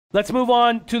Let's move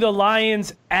on to the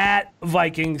Lions at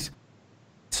Vikings.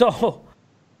 So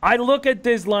I look at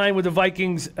this line with the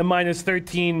Vikings at minus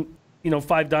 13,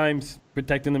 5 dimes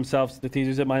protecting themselves. The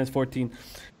teaser's at minus 14,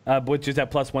 which is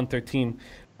at plus 113.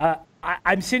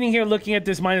 I'm sitting here looking at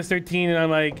this minus 13, and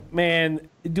I'm like, man,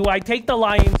 do I take the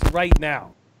Lions right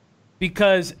now?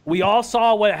 Because we all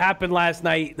saw what happened last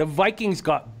night. The Vikings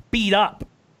got beat up.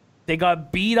 They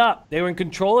got beat up. They were in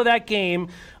control of that game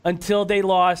until they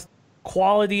lost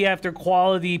quality after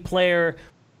quality player,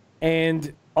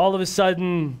 and all of a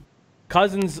sudden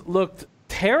Cousins looked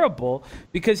terrible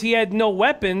because he had no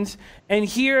weapons. And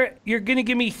here you're going to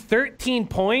give me 13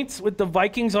 points with the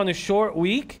Vikings on a short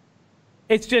week?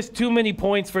 It's just too many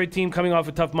points for a team coming off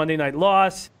a tough Monday night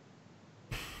loss.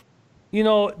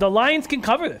 The Lions can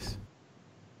cover this.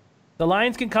 The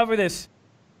Lions can cover this.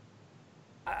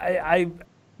 I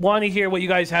want to hear what you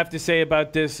guys have to say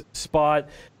about this spot,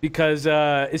 because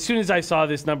as soon as I saw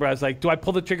this number, I was like, do I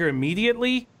pull the trigger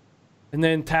immediately and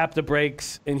then tap the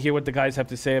brakes and hear what the guys have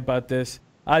to say about this?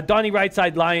 Donnie, right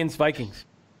side, Lions, Vikings.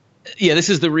 Yeah, this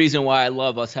is the reason why I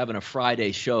love us having a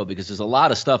Friday show, because there's a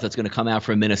lot of stuff that's going to come out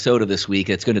from Minnesota this week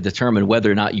that's going to determine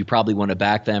whether or not you probably want to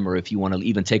back them, or if you want to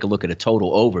even take a look at a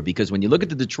total over. Because when you look at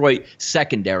the Detroit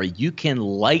secondary, you can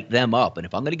light them up. And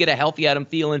if I'm going to get a healthy Adam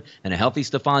Thielen and a healthy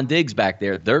Stephon Diggs back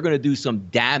there, they're going to do some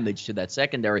damage to that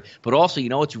secondary. But also,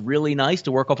 it's really nice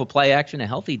to work off a play action, a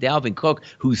healthy Dalvin Cook,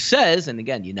 who says, and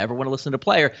again, you never want to listen to a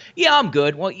player, yeah, I'm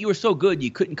good. Well, you were so good you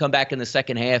couldn't come back in the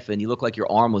second half, and you look like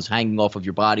your arm was hanging off of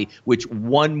your body, which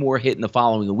one more hit in the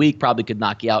following week probably could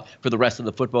knock you out for the rest of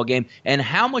the football game. And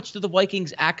how much do the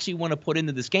Vikings actually want to put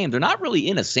into this game? They're not really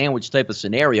in a sandwich type of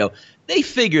scenario. They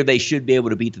figure they should be able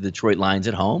to beat the Detroit Lions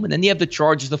at home. And then you have the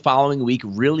Chargers the following week,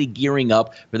 really gearing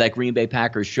up for that Green Bay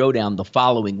Packers showdown the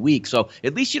following week. So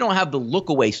at least you don't have the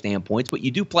look-away standpoints, but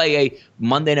you do play a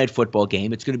Monday night football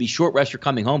game. It's going to be short rest, you're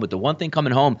coming home. But the one thing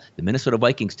coming home, the Minnesota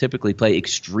Vikings typically play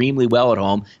extremely well at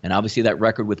home. And obviously that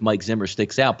record with Mike Zimmer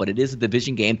sticks out. But it is a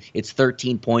division game. It's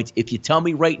 13 points. If you tell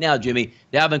me right now, Jimmy,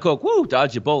 Dalvin Cook,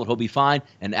 dodge a bullet, he'll be fine.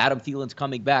 And Adam Thielen's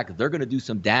coming back. They're going to do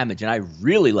some damage. And I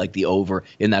really like the over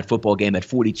in that football game at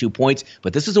 42 points.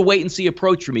 But this is a wait-and-see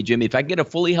approach for me, Jimmy. If I can get a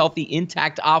fully healthy,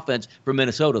 intact offense for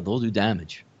Minnesota, they'll do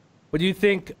damage. What do you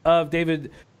think of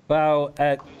David Blau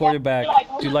at quarterback?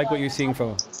 Do you like what you're seeing from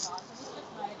him?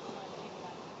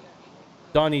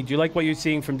 Donnie, do you like what you're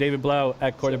seeing from David Blau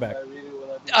at quarterback?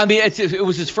 I mean, it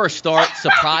was his first start,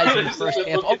 surprise in the first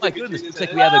half. Oh, my goodness, looks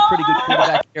like we have a pretty good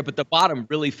quarterback here, but the bottom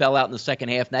really fell out in the second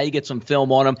half. Now you get some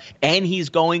film on him, and he's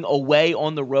going away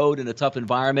on the road in a tough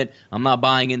environment. I'm not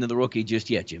buying into the rookie just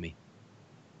yet, Jimmy.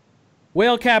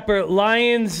 Whale Capper,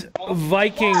 Lions,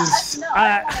 Vikings.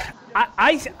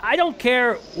 I don't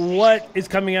care what is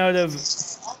coming out of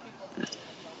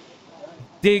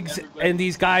Diggs and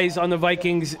these guys on the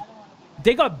Vikings.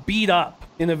 They got beat up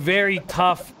in a very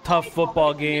tough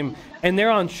football game, and they're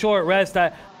on short rest.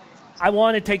 I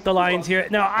want to take the Lions here.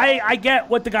 Now, I get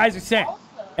what the guys are saying.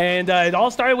 And it all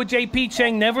started with JP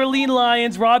saying, never lean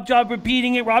Lions. Rob Job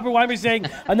repeating it. Robert Weimer saying,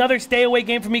 another stay-away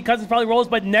game for me. Cousins probably rolls,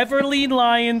 but never lean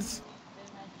Lions.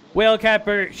 Whale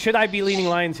Capper, should I be leaning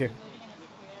Lions here?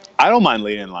 I don't mind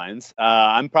leaning Lions.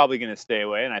 I'm probably going to stay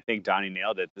away, and I think Donnie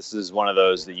nailed it. This is one of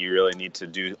those that you really need to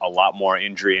do a lot more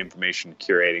injury information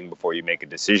curating before you make a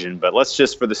decision. But let's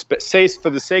just, for the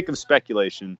sake of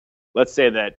speculation, let's say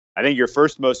that I think your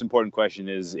first most important question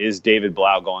is David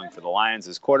Blau going for the Lions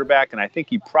as quarterback? And I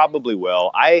think he probably will.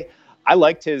 I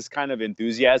liked his kind of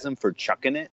enthusiasm for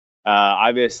chucking it.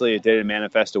 Obviously, it didn't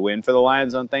manifest a win for the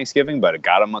Lions on Thanksgiving, but it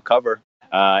got them a cover.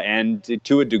 And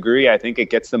to a degree, I think it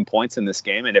gets them points in this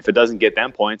game. And if it doesn't get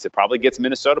them points, it probably gets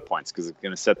Minnesota points because it's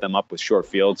going to set them up with short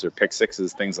fields or pick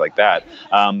sixes, things like that.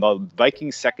 The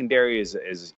Vikings secondary is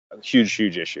a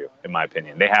huge issue, in my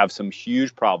opinion. They have some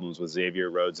huge problems with Xavier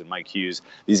Rhodes and Mike Hughes.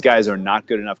 These guys are not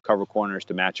good enough cover corners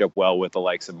to match up well with the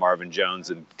likes of Marvin Jones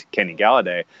and Kenny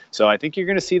Galladay. So I think you're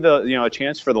going to see a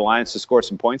chance for the Lions to score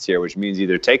some points here, which means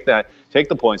either take the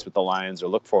points with the Lions or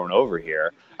look for an over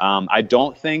here. I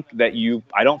don't think we'll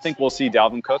see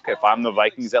Dalvin Cook. If I'm the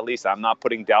Vikings, at least, I'm not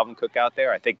putting Dalvin Cook out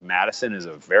there. I think Madison is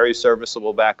a very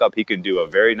serviceable backup. He can do a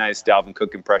very nice Dalvin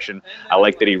Cook impression. I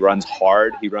like that he runs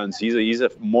hard. He's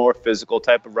a more physical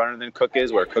type of runner than Cook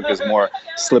is, where Cook is more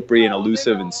slippery and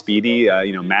elusive and speedy.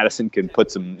 Madison can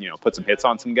put some hits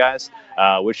on some guys,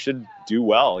 which should do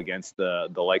well against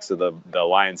the likes of the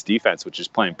Lions defense, which is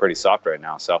playing pretty soft right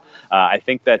now. So I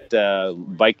think that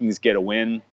Vikings get a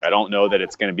win. I don't know that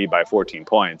it's going to be by 14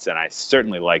 points, and I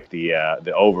certainly like the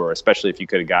over, especially if you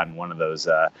could have gotten one of those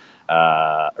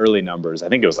early numbers. I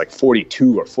think it was like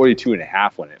 42 or 42 and a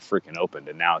half when it freaking opened,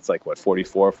 and now it's like, what,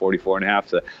 44, 44 and a half.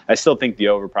 So I still think the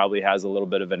over probably has a little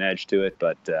bit of an edge to it,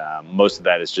 but most of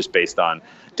that is just based on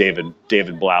David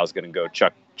Blau's going to go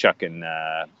chuck and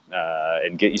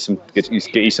get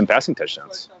you some passing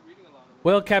touchdowns.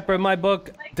 Whale Capper, in my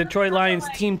book, Detroit Lions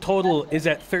team total is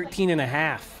at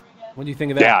 13.5. What do you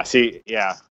think of that?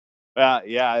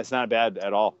 Yeah, it's not bad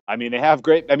at all. I mean, they have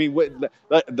great. I mean,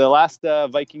 the last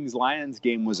Vikings-Lions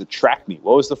game was a track meet.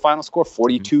 What was the final score?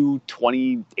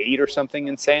 42-28 or something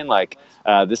insane. Like,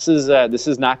 this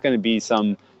is not going to be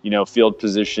some field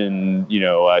position,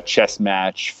 chess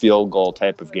match, field goal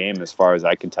type of game, as far as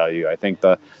I can tell you. I think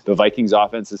the Vikings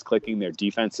offense is clicking. Their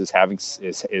defense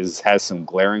has some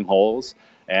glaring holes.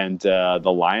 And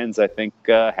the Lions, I think,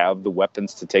 have the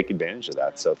weapons to take advantage of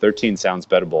that. So 13 sounds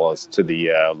bettable as to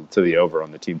the over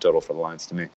on the team total for the Lions to me.